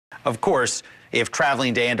Of course, if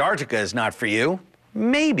traveling to Antarctica is not for you,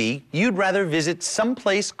 maybe you'd rather visit some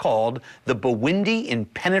place called the Bwindi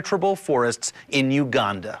Impenetrable Forests in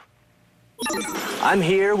Uganda. I'm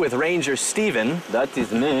here with Ranger Stephen. That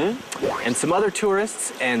is me. And some other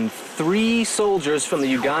tourists and 3 soldiers from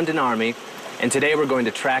the Ugandan army. And today we're going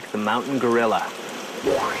to track the mountain gorilla.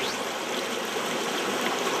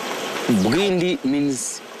 Bwindi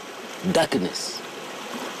means darkness,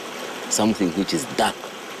 something which is dark.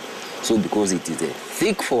 So because it is a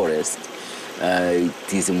thick forest,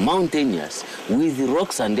 it is mountainous with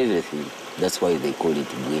rocks and everything, that's why they call it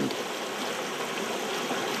Bwindi.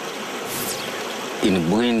 In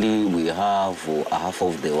Bwindi, we have half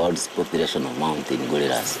of the world's population of mountain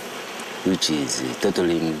gorillas, which is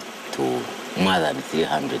totaling to more than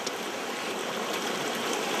 300.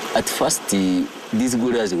 At first, these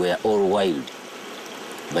gorillas were all wild,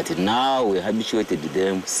 but now we habituated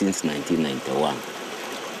them since 1991.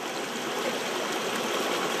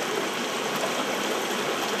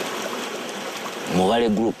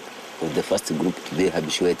 Movale group was the first group to be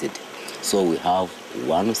habituated. So we have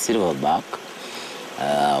 1 silverback,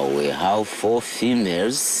 we have 4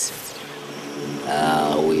 females,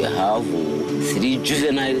 we have 3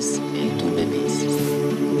 juveniles and 2 babies.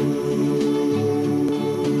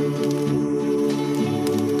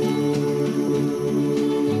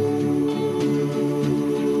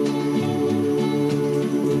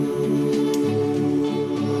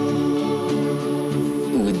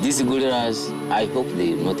 With these gorillas, I hope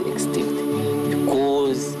they will not extinct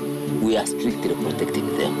because we are strictly protecting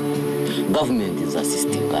them. Government is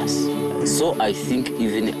assisting us. So I think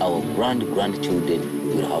even our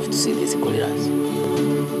grandchildren will have to see these gorillas.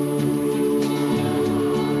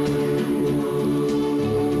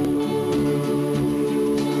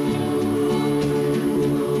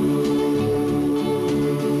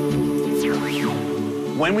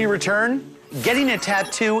 When we return, getting a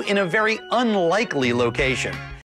tattoo in a very unlikely location.